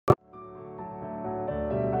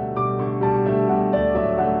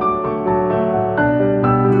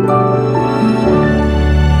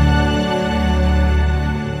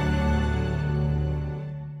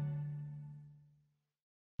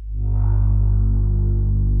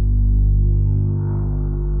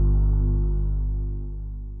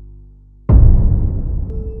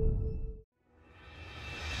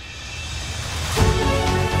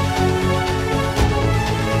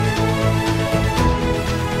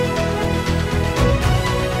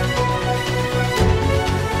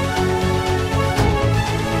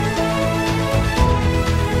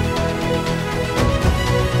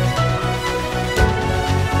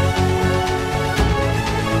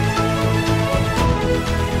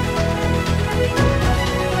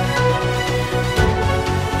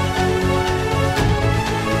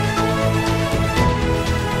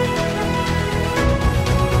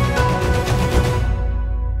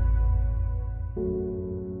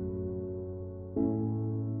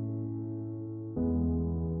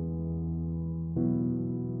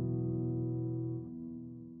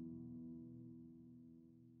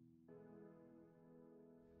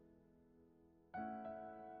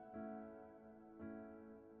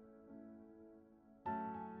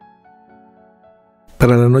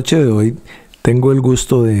Para la noche de hoy tengo el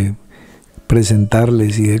gusto de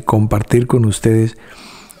presentarles y de compartir con ustedes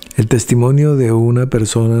el testimonio de una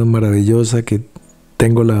persona maravillosa que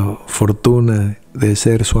tengo la fortuna de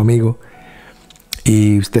ser su amigo,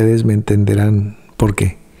 y ustedes me entenderán por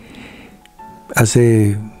qué.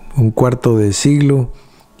 Hace un cuarto de siglo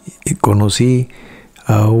conocí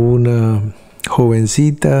a una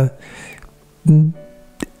jovencita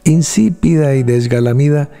insípida y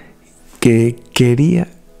desgalamida que quería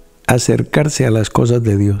acercarse a las cosas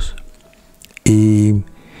de Dios. Y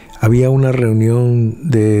había una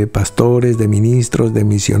reunión de pastores, de ministros, de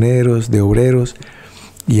misioneros, de obreros,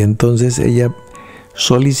 y entonces ella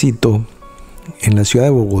solicitó en la ciudad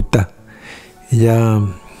de Bogotá. Ella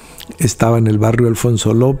estaba en el barrio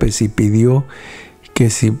Alfonso López y pidió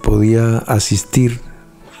que si podía asistir.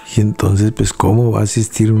 Y entonces, pues, ¿cómo va a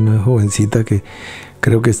asistir una jovencita que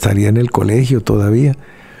creo que estaría en el colegio todavía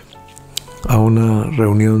a una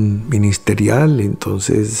reunión ministerial?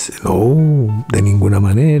 Entonces, no, de ninguna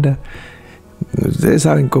manera. Ustedes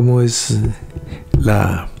saben cómo es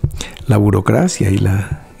la burocracia y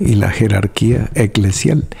la jerarquía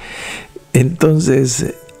eclesial.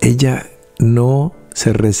 Entonces, ella no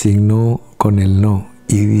se resignó con el no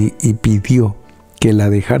y pidió que la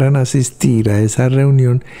dejaran asistir a esa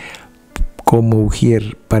reunión como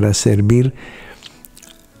ujier para servir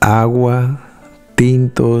agua,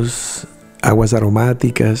 tintos, aguas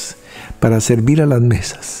aromáticas, para servir a las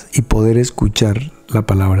mesas y poder escuchar la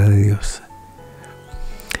palabra de Dios.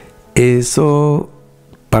 Eso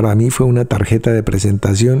para mí fue una tarjeta de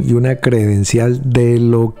presentación y una credencial de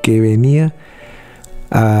lo que venía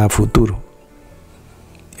a futuro.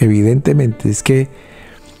 Evidentemente es que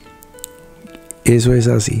eso es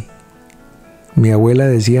así. Mi abuela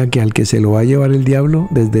decía que al que se lo va a llevar el diablo,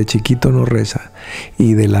 desde chiquito no reza.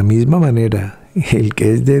 Y de la misma manera, el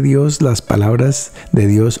que es de Dios, las palabras de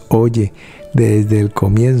Dios oye desde el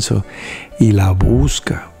comienzo y la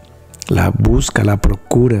busca, la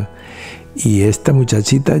procura. Y esta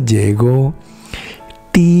muchachita llegó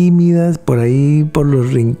tímida por ahí, por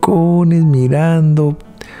los rincones, mirando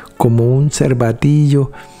como un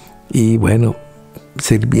cervatillo, y bueno,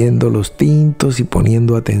 sirviendo los tintos y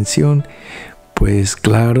poniendo atención. Pues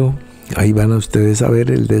claro, ahí van a ustedes a ver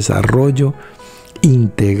el desarrollo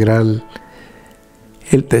integral,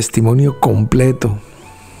 el testimonio completo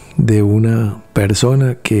de una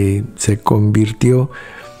persona que se convirtió,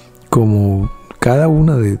 como cada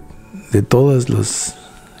una de todos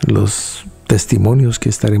los testimonios que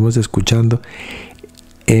estaremos escuchando,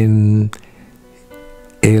 en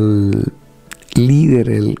el líder,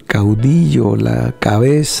 el caudillo, la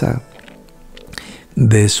cabeza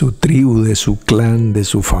de su tribu, de su clan, de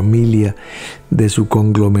su familia, de su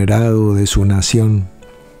conglomerado, de su nación,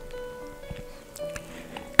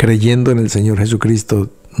 creyendo en el Señor Jesucristo,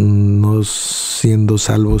 no siendo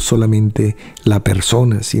salvo solamente la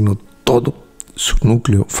persona, sino todo su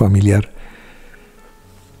núcleo familiar.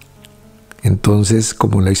 Entonces,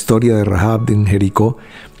 como la historia de Rahab en Jericó,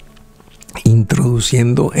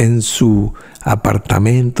 introduciendo en su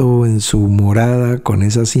apartamento, en su morada, con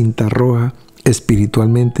esa cinta roja,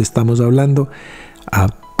 espiritualmente estamos hablando, a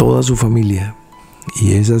toda su familia.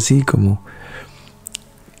 Y es así como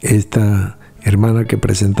esta hermana que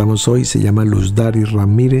presentamos hoy se llama Luzdari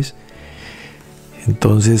Ramírez.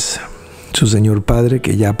 Entonces, su señor padre,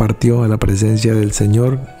 que ya partió a la presencia del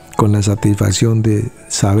Señor, con la satisfacción de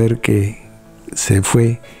saber que se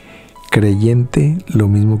fue creyente, lo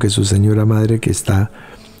mismo que su señora madre, que está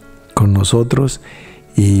con nosotros,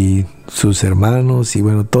 y sus hermanos, y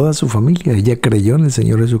bueno, toda su familia. Ella creyó en el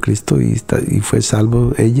Señor Jesucristo y fue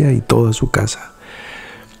salvo, ella y toda su casa.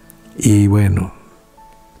 Y bueno,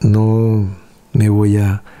 no me voy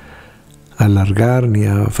a alargar ni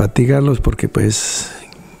a fatigarlos, porque pues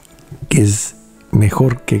es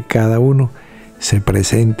mejor que cada uno se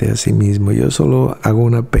presente a sí mismo. Yo solo hago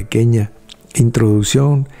una pequeña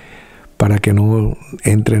introducción para que no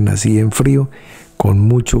entren así en frío, con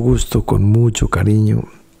mucho gusto, con mucho cariño.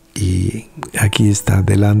 Y aquí está,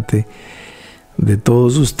 delante de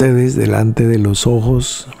todos ustedes, delante de los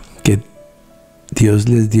ojos que Dios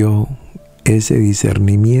les dio ese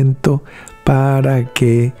discernimiento para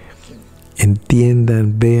que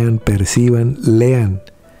entiendan, vean, perciban, lean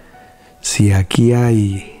si aquí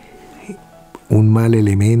hay un mal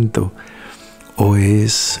elemento o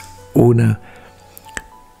es una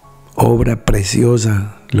obra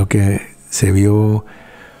preciosa, lo que se vio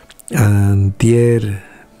antier,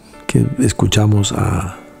 que escuchamos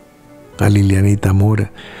a Lilianita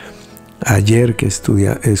Mora, ayer que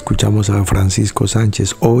escuchamos a Francisco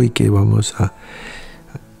Sánchez, hoy que vamos a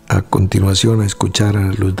continuación a escuchar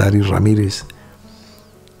a Luzdari Ramírez.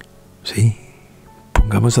 Sí,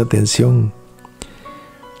 pongamos atención.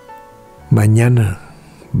 Mañana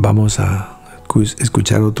vamos a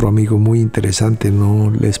escuchar otro amigo muy interesante, no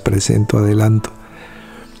les presento, adelanto.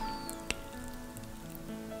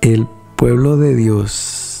 El pueblo de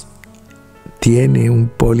Dios tiene un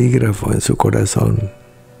polígrafo en su corazón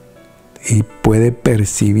y puede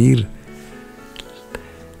percibir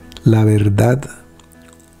la verdad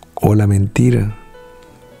o la mentira.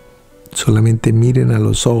 Solamente miren a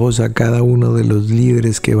los ojos a cada uno de los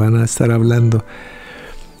líderes que van a estar hablando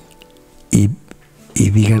y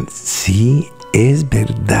digan, sí, es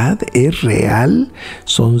verdad, es real,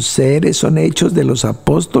 son seres, son hechos de los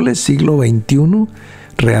apóstoles, siglo XXI.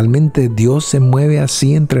 ¿Realmente Dios se mueve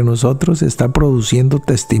así entre nosotros? ¿Está produciendo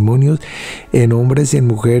testimonios en hombres y en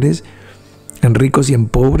mujeres, en ricos y en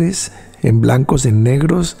pobres, en blancos, en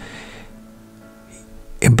negros,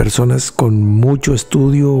 en personas con mucho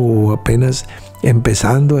estudio o apenas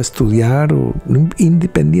empezando a estudiar, o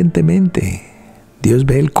independientemente? Dios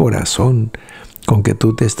ve el corazón con que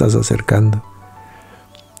tú te estás acercando.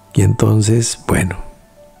 Y entonces, bueno,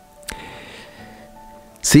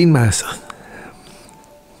 sin más,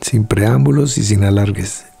 sin preámbulos y sin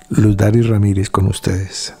alargues, Luzdari Ramírez con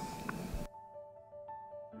ustedes.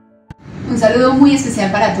 Un saludo muy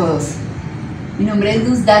especial para todos. Mi nombre es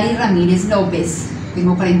Luzdari Ramírez López,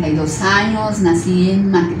 tengo 42 años, nací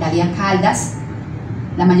en Marquetalia, Caldas.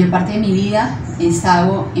 La mayor parte de mi vida he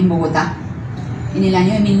estado en Bogotá. En el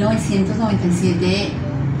año de 1997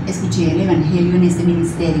 escuché el Evangelio en este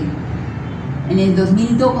ministerio. En el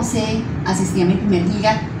 2012 asistí a mi primer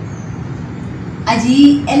giga.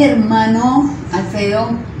 Allí el hermano Alfredo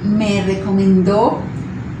me recomendó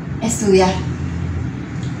estudiar.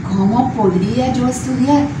 ¿Cómo podría yo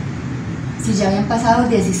estudiar si ya habían pasado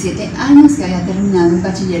 17 años que había terminado el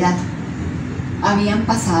bachillerato? Habían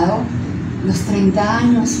pasado los 30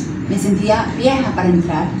 años, me sentía vieja para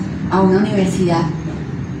entrar a una universidad.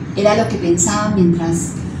 Era lo que pensaba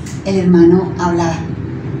mientras el hermano hablaba.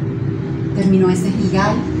 Terminó este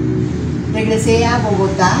gigal, regresé a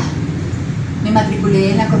Bogotá, me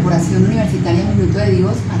matriculé en la Corporación Universitaria Minuto de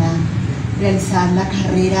Dios para realizar la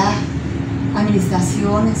carrera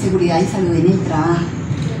Administración en Seguridad y Salud en el Trabajo.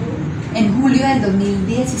 En julio del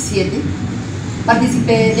 2017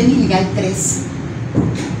 participé de mi gigal 3,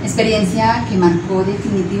 experiencia que marcó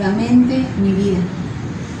definitivamente mi vida.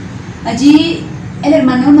 Allí el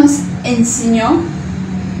hermano nos enseñó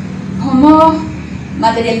cómo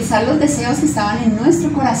materializar los deseos que estaban en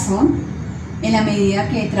nuestro corazón en la medida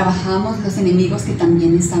que trabajábamos los enemigos que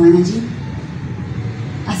también estaban allí.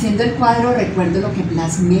 Haciendo el cuadro recuerdo lo que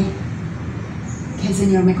plasmé, que el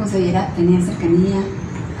Señor me concediera tener cercanía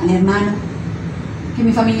al hermano, que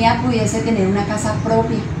mi familia pudiese tener una casa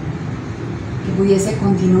propia, que pudiese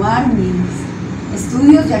continuar mis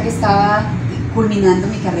estudios ya que estaba culminando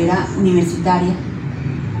mi carrera universitaria,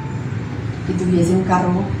 que tuviese un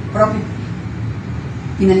carro propio.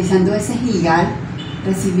 Finalizando ese gigal,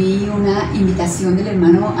 recibí una invitación del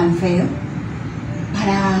hermano Alfredo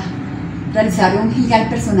para realizar un gigal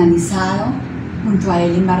personalizado junto a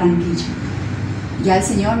él en Barranquilla. Ya el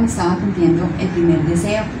Señor me estaba cumpliendo el primer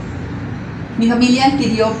deseo. Mi familia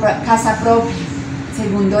adquirió casa propia,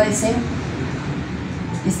 segundo deseo.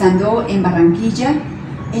 Estando en Barranquilla,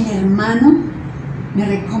 el hermano me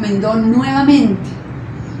recomendó nuevamente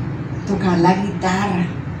tocar la guitarra,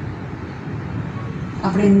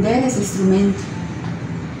 aprender ese instrumento,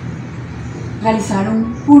 realizar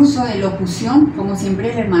un curso de locución, como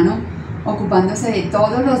siempre el hermano ocupándose de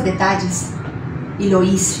todos los detalles, y lo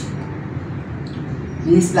hice.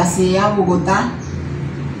 Me desplacé a Bogotá.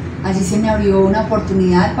 Allí se me abrió una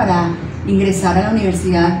oportunidad para ingresar a la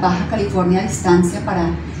Universidad Baja California a distancia para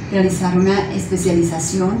realizar una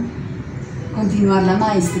especialización, continuar la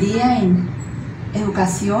maestría en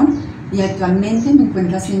educación y actualmente me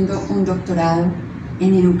encuentro haciendo un doctorado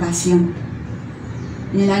en educación.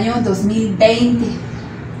 En el año 2020,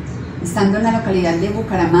 estando en la localidad de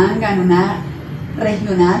Bucaramanga, en una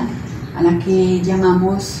regional a la que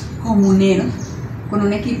llamamos Comuneros, con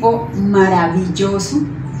un equipo maravilloso,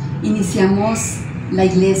 iniciamos la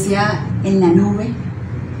iglesia en la nube,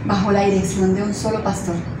 bajo la dirección de un solo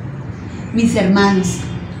pastor. Mis hermanos,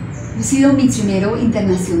 he sido misionero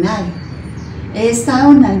internacional, he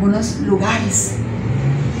estado en algunos lugares,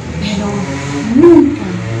 pero nunca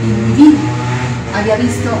en mi vida había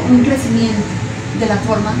visto un crecimiento de la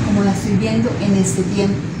forma como la estoy viendo en este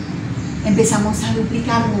tiempo. Empezamos a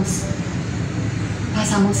duplicarnos,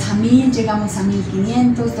 pasamos a 1000, llegamos a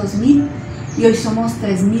 1500, 2000 y hoy somos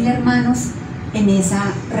 3000 hermanos en esa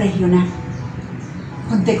regional.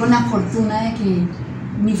 Conté con la fortuna de que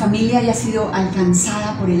mi familia haya sido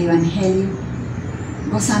alcanzada por el Evangelio,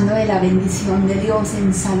 gozando de la bendición de Dios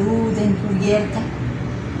en salud, en cubierta,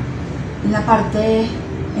 en la parte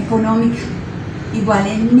económica. Igual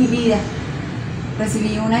en mi vida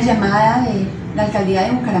recibí una llamada de la alcaldía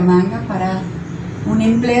de Bucaramanga para un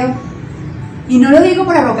empleo, y no lo digo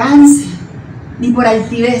por arrogancia ni por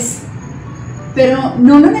altivez, pero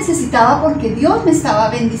no lo necesitaba porque Dios me estaba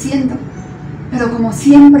bendiciendo, pero como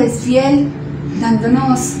siempre es fiel,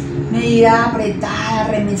 dándonos medida apretada,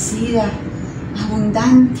 remecida,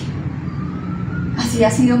 abundante. Así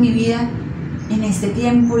ha sido mi vida en este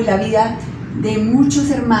tiempo y la vida de muchos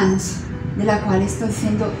hermanos, de la cual estoy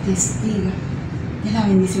siendo testigo de la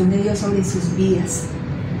bendición de Dios sobre sus vidas,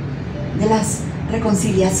 de las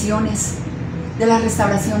reconciliaciones, de las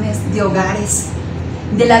restauraciones de hogares,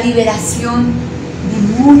 de la liberación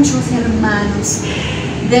de muchos hermanos,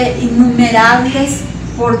 de innumerables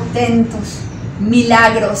portentos,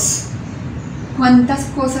 milagros. Cuántas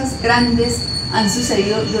cosas grandes han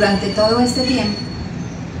sucedido durante todo este tiempo,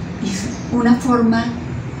 y una forma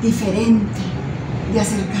diferente de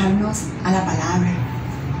acercarnos a la palabra,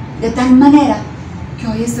 de tal manera que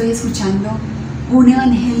hoy estoy escuchando un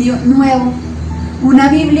evangelio nuevo, una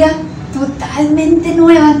Biblia totalmente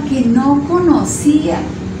nueva que no conocía,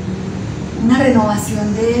 una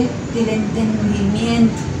renovación del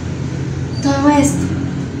entendimiento. Todo esto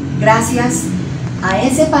gracias a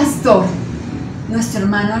ese pastor, nuestro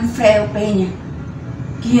hermano Alfredo Peña,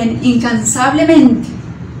 quien incansablemente,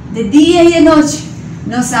 de día y de noche,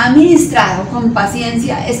 nos ha ministrado con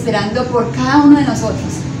paciencia, esperando por cada uno de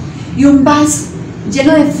nosotros, y un vaso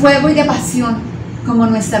lleno de fuego y de pasión, como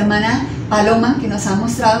nuestra hermana Paloma, que nos ha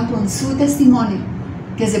mostrado con su testimonio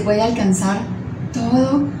que se puede alcanzar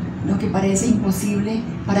todo lo que parece imposible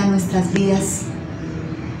para nuestras vidas.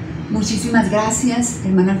 Muchísimas gracias,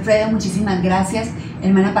 hermano Alfredo, muchísimas gracias,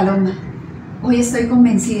 hermana Paloma. Hoy estoy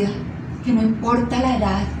convencida que no importa la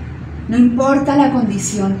edad, no importa la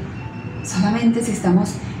condición, solamente si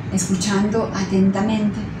estamos escuchando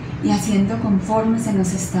atentamente y haciendo conforme se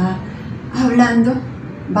nos está hablando,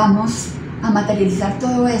 vamos a materializar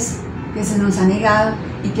todo eso que se nos ha negado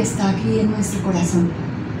y que está aquí en nuestro corazón.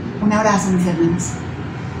 Un abrazo, mis hermanos.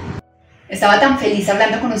 Estaba tan feliz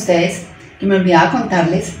hablando con ustedes que me olvidaba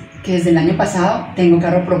contarles que desde el año pasado tengo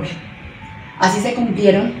carro propio. Así se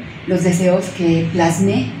cumplieron los deseos que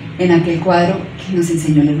plasmé en aquel cuadro que nos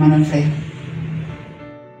enseñó el hermano Alfredo.